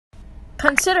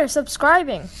Consider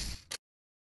subscribing.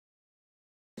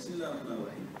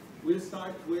 We'll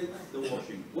start with the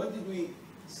washing. What did we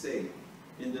say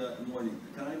in the morning?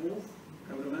 Can I move,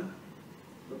 cameraman?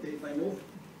 Okay, if I move?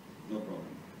 No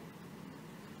problem.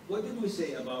 What did we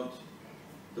say about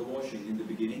the washing in the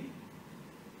beginning?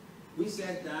 We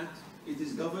said that it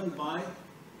is governed by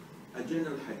a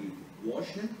general hadith.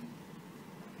 Washing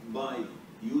by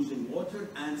using water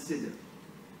and sidr.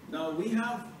 Now we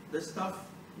have the stuff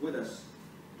with us.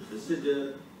 The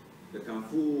sidr, the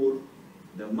kafur,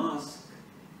 the musk,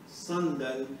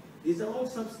 sandal. These are all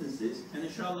substances, and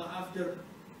inshallah after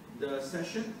the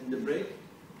session, in the break,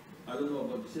 I don't know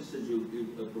about the sisters, you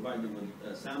provide them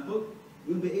with a sample,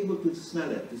 you'll be able to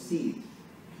smell it, to see it,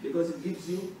 because it gives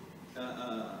you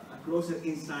a closer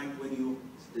insight when you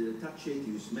touch it,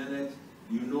 you smell it,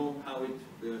 you know how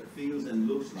it feels and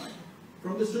looks like.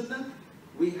 From the sunnah,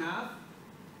 we have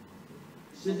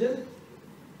sidr,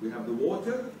 we have the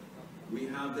water, we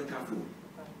have the kafur,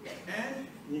 and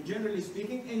generally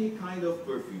speaking, any kind of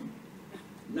perfume.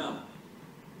 Now,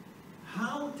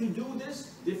 how to do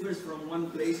this differs from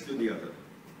one place to the other.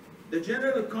 The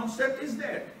general concept is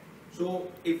there.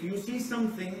 So if you see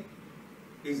something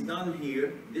is done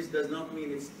here, this does not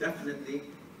mean it's definitely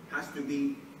has to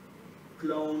be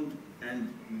cloned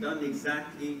and done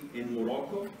exactly in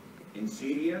Morocco, in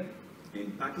Syria,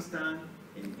 in Pakistan,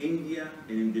 in India,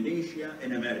 in Indonesia,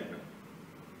 in America.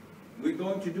 We're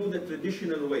going to do the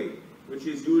traditional way, which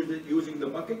is using the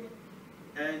bucket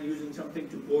and using something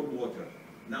to pour water.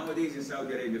 Nowadays in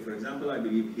Saudi Arabia, for example, I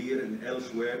believe here and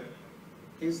elsewhere,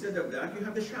 instead of that, you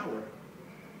have the shower.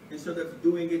 Instead of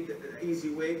doing it the easy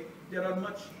way, there are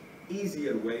much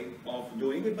easier way of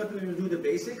doing it, but we will do the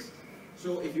basics.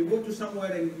 So if you go to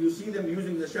somewhere and you see them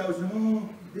using the showers, no,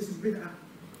 this is bid'ah.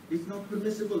 It's not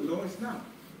permissible. No, it's not.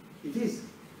 It is,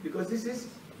 because this is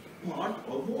part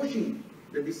of washing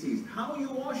the deceased. How you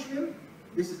wash him,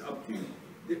 this is up to you.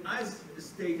 As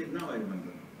stated now, I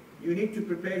remember, you need to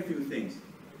prepare a few things.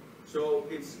 So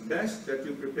it's best that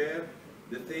you prepare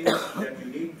the things that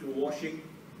you need to washing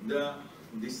the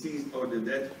deceased or the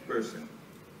dead person.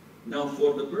 Now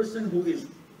for the person who is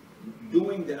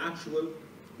doing the actual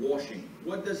washing,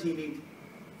 what does he need?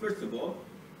 First of all,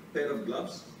 pair of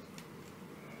gloves,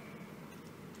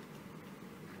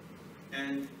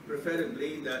 and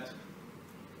preferably that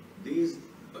these,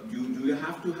 do you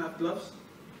have to have gloves?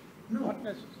 No. Not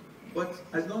necessary. But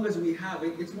as long as we have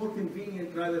it, it's more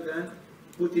convenient rather than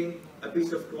putting a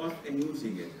piece of cloth and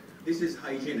using it. This is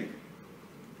hygienic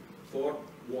for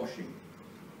washing.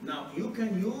 Now you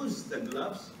can use the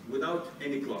gloves without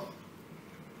any cloth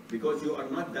because you are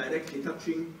not directly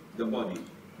touching the body.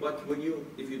 But when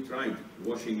if you tried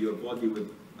washing your body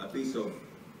with a piece of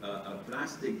a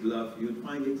plastic glove, you'd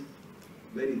find it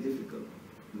very difficult.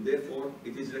 And therefore,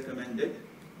 it is recommended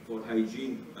for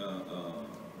hygiene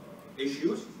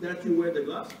issues that you wear the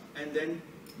gloves and then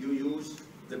you use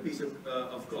the piece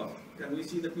of cloth. Can we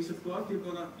see the piece of cloth you're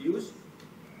gonna use?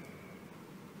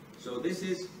 So this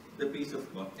is the piece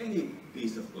of cloth, any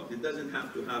piece of cloth. It doesn't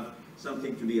have to have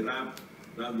something to be wrapped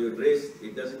around your wrist.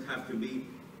 It doesn't have to be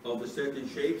of a certain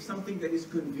shape, something that is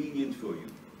convenient for you.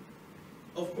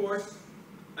 Of course,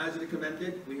 as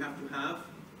recommended, we have to have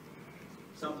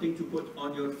something to put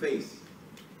on your face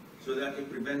so that it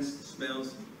prevents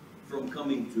smells from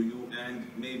coming to you and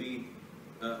maybe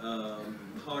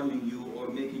harming you or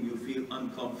making you feel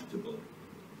uncomfortable.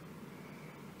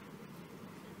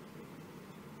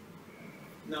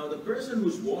 Now the person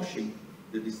who's washing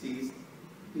the deceased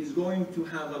is going to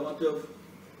have a lot of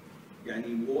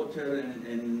water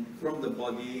and from the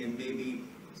body and maybe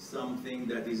something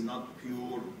that is not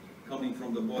pure coming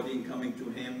from the body and coming to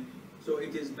him. So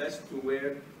it is best to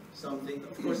wear something.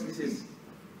 Of course, this is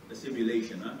a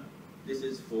simulation. Huh? This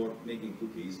is for making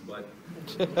cookies, but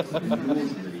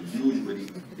usually,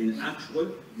 in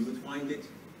actual, you would find it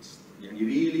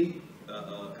really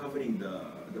covering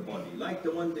the body, like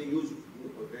the one they use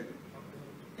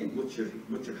in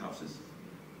butcher houses.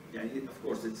 Of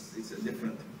course, it's a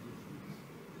different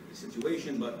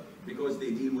situation, but because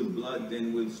they deal with blood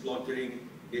and with slaughtering,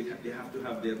 they have to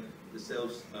have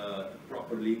themselves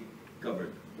properly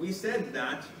covered. We said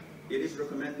that it is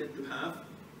recommended to have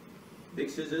big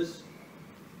scissors,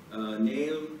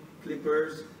 nail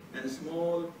clippers, and a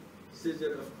small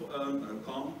scissor of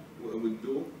comb will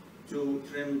do to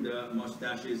trim the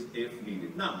mustaches if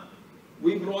needed. Now,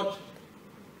 we brought,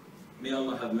 may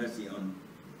Allah have mercy on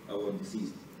our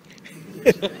deceased.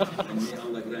 And may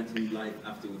Allah grant him life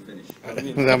after we finish.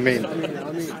 Ameen.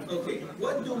 Okay,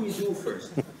 what do we do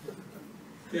first?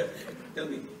 Here, tell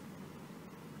me.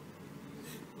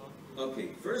 Okay,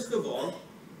 first of all,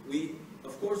 we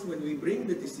of course, when we bring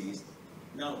the deceased,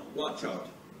 now watch out.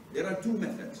 There are two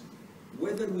methods.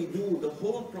 Whether we do the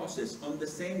whole process on the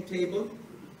same table,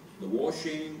 the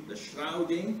washing, the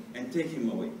shrouding, and take him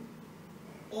away.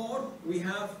 Or do we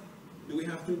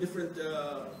have two different,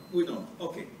 we don't.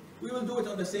 Okay, we will do it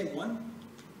on the same one.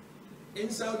 In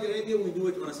Saudi Arabia, we do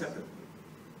it on a separate.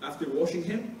 After washing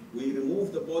him, we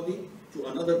remove the body to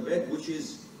another bed, which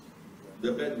is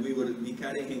the bed we will be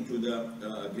carrying him to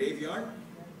the graveyard,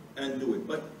 and do it.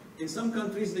 But in some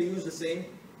countries, they use the same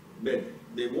bed.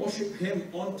 They wash him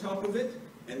on top of it,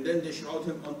 and then they shroud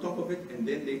him on top of it, and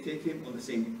then they take him on the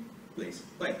same place.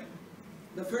 Right.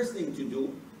 The first thing to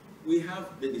do, we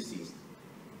have the deceased.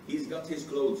 He's got his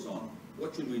clothes on.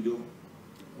 What should we do?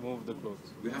 Remove the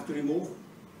clothes. We have to remove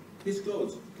his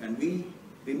clothes. Can we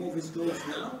remove his clothes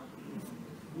now?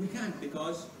 We can't,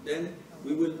 because then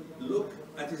we will look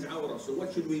at his awrah. So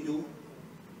what should we do?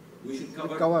 We should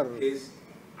cover his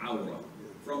awrah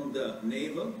from the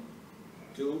navel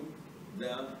to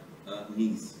the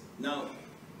knees. Now,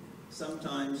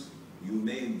 sometimes you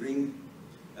may bring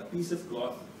a piece of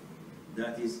cloth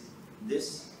that is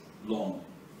this long.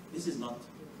 This is not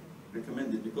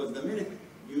recommended, because the minute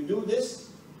you do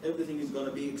this, everything is going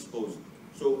to be exposed.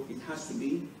 So it has to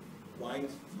be quite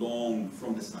long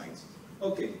from the sides.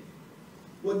 Okay,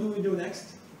 what do we do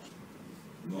next?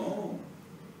 No.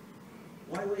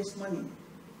 Why waste money?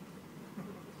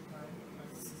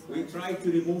 We try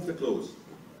to remove the clothes,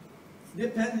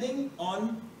 depending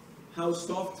on how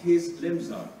soft his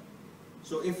limbs are.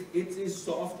 So if it is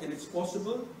soft and it's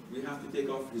possible, we have to take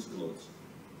off his clothes.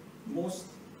 Most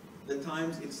the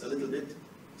times it's a little bit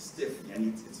stiff, and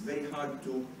it's very hard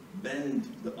to bend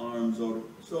the arms, or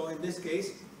so in this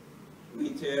case we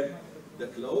tear the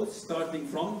clothes starting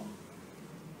from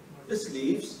the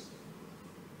sleeves.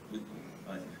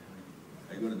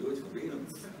 Are you going to do it for real?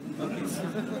 Okay.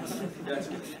 That's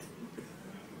good.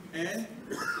 And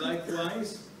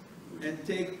likewise, and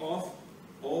take off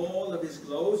all of his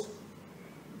clothes,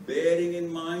 bearing in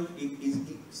mind,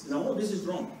 no, this is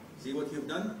wrong. See what you've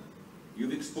done?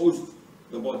 You've exposed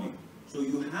the body. So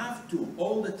you have to,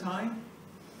 all the time,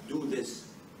 do this.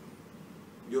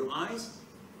 Your eyes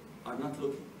are not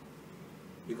looking,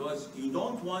 because you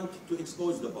don't want to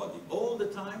expose the body. All the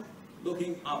time,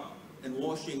 looking up and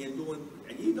washing and doing,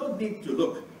 and you don't need to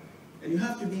look. And you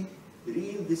have to be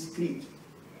real discreet,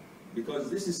 because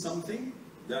this is something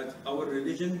that our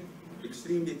religion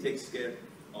extremely takes care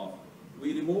of.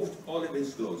 We removed all of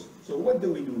his clothes. So what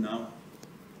do we do now?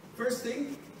 First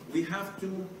thing, we have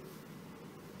to,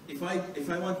 if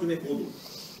I want to make wudu,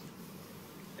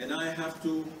 and I have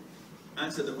to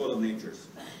answer the call of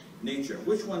nature,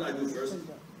 which one I do first?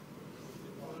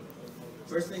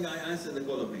 First thing, I answer the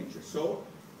call of nature. So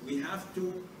we have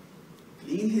to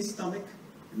clean his stomach,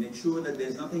 make sure that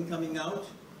there's nothing coming out,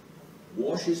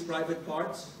 wash his private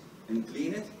parts and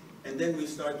clean it, and then we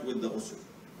start with the ghusl.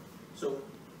 So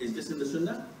is this in the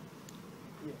sunnah?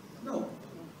 No.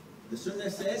 The sunnah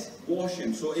says wash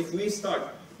him. So if we start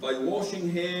by washing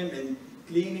him and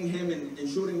cleaning him and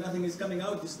ensuring nothing is coming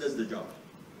out, this does the job.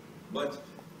 But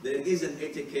there is an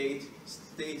etiquette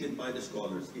stated by the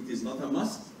scholars. It is not a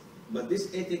must, but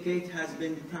this etiquette has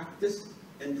been practiced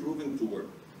and proven to work.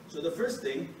 So the first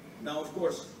thing, now of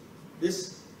course,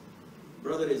 this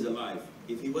brother is alive.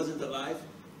 If he wasn't alive,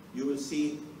 you will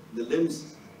see the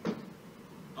limbs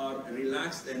are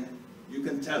relaxed, and you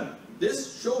can tell.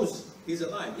 This shows he's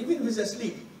alive, even if he's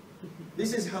asleep.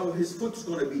 This is how his foot's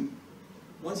going to be.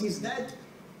 Once he's dead,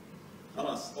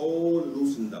 khalas, all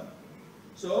loosened up.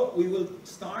 So we will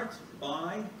start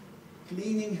by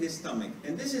cleaning his stomach.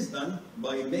 And this is done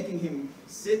by making him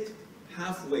sit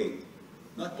halfway,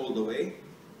 not all the way,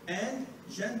 and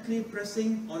gently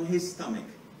pressing on his stomach.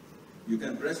 You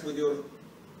can press with your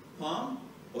palm,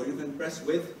 or you can press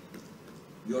with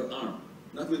your arm.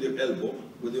 Not with your elbow,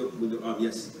 with your arm,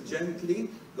 yes. Gently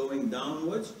going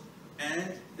downwards,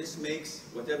 and this makes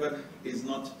whatever is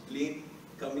not clean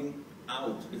coming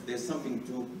out. If there's something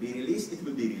to be released, it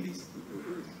will be released.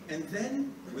 And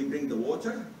then we bring the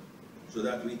water so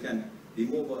that we can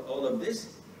remove all of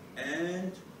this,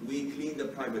 and we clean the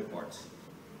private parts.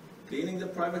 Cleaning the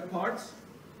private parts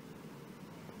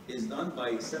is done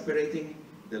by separating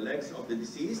the legs of the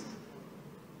deceased,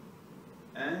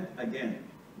 and again,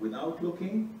 without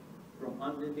looking from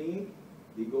underneath,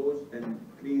 he goes and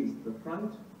cleans the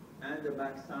front and the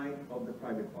back side of the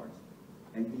private parts.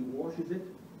 And he washes it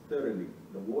thoroughly.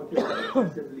 The water is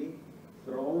excessively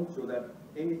thrown so that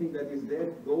anything that is there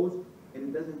goes, and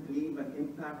it doesn't leave an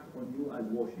impact on you as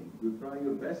washing. You try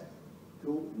your best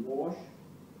to wash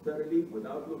thoroughly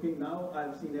without looking. Now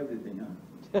I've seen everything,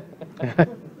 huh?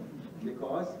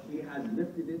 because he has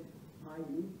lifted it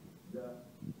highly. The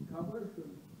cover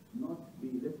should not be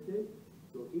lifted.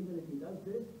 So even if he does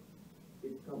this,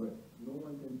 it's covered. No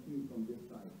one can see from this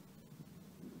side.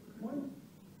 Point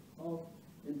of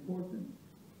importance.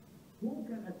 Who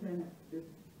can attend this?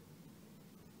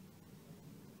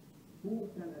 Who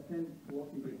can attend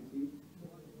washing the feet?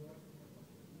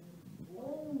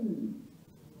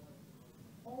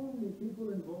 Only people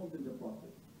involved in the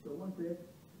process. So one says,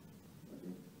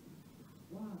 okay,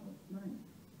 wow, that's nice.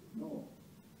 No.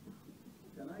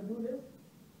 Can I do this?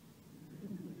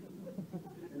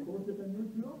 And post it on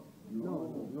YouTube?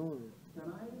 No. Can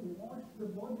I wash the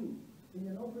body in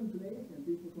an open place and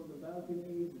people from the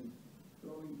balconies and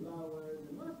throwing flowers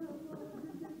and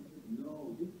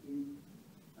no, this is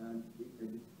a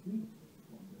discreet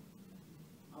process.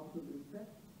 Out of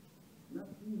respect, not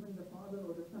even the father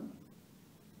or the son.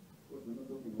 Of course, we're not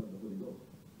talking about the Holy Ghost.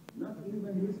 Not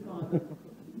even his father,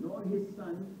 nor his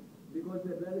son, because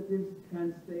their relatives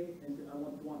can stay and say, I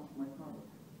want to watch my father.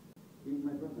 He's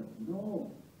my brother.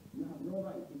 No, you have no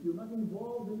right. If you're not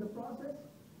involved in the process,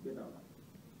 get out.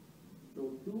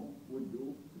 So 2 would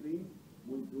do, 3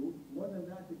 would do. More than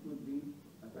that, it would be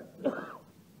effective.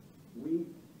 We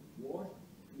wash,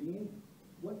 clean.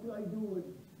 What do I do with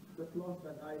the cloth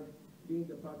that I clean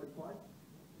the private part?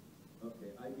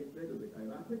 Okay, I get rid of it. I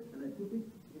wrap it and I put it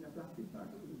in a plastic bag,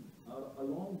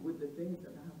 along with the things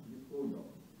that I have to dispose of.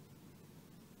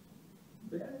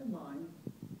 Bear in mind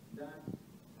that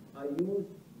I use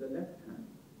the left hand.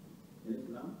 In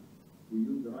Islam, we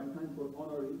use the right hand for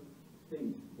honoring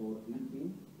things, for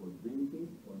eating, for drinking,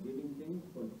 for giving things,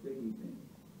 for taking things.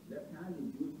 Left hand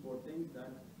is used for things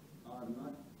that are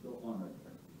not so honored.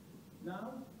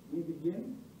 Now, we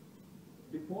begin,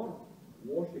 before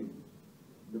washing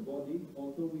the body,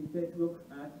 also we take a look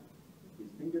at his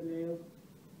fingernails.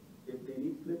 If they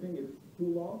need clipping, if it's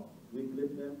too long, we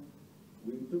clip them.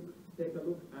 We take a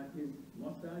look at his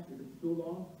mustache. If it's too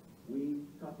long, we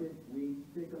cut it. We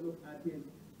take a look at his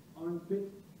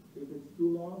armpit. If it's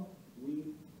too long,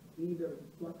 we either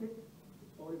pluck it,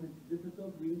 or if it's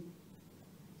difficult, we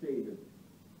shave it.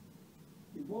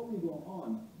 Before we go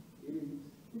on, it is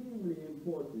extremely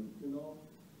important to know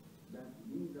that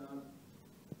these are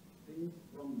things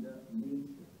from the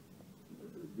nature.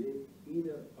 They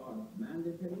either are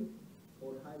mandatory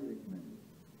or highly recommended.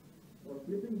 For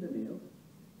clipping the nails,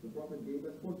 the Prophet gave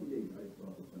us 40 days,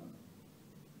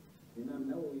 Imam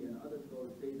Nawawi and other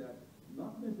scholars say that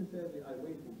not necessarily I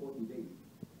wait for 40 days.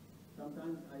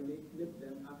 Sometimes I may clip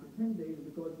them after 10 days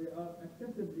because they are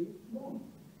excessively long.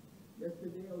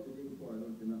 Yesterday or the day before, I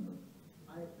don't remember.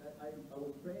 I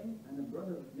was praying and a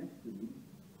brother next to me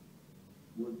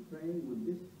was praying with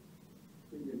this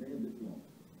fingernail this long.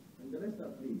 And the rest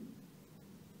are clean.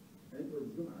 And it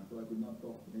was Jum'ah, so I could not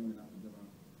talk to him, and after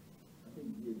Jum'ah, I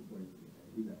think he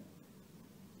left.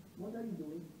 What are you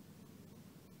doing?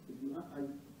 I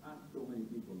ask so many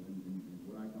people in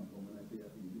where I come from, and I say, I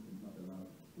think this is not allowed.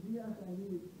 Yeah, I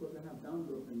need it because I have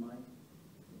downgrowth in my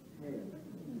hair.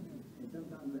 And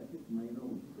sometimes I fix my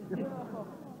nose. Are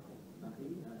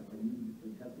you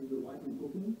helping your wife in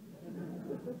cooking?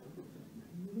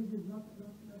 This is not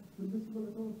permissible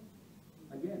at all.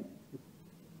 Again,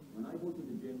 when I go to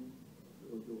the gym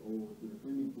or to the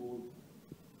swimming pool,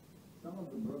 some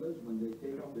of the brothers, when they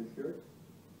take off their shirts,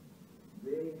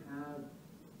 they have,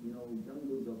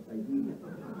 jungles of Siberia.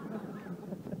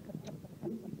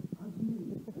 This is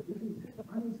ugly. This is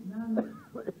un-Islamic.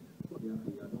 I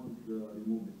don't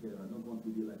remove the hair. I don't want to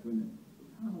be like women.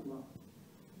 SubhanAllah.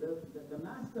 The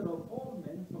master of all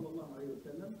men, sallallahu alayhi wa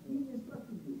sallam, he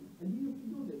instructed you, and he used to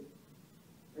do this.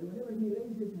 And whenever he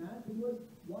raised his hand, it was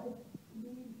white,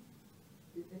 clean,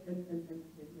 and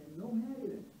no hair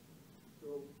in it.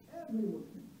 So every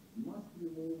Muslim must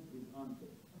remove his armpit.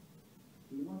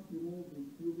 He must remove his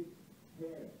pubic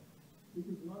hair. This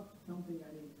is not something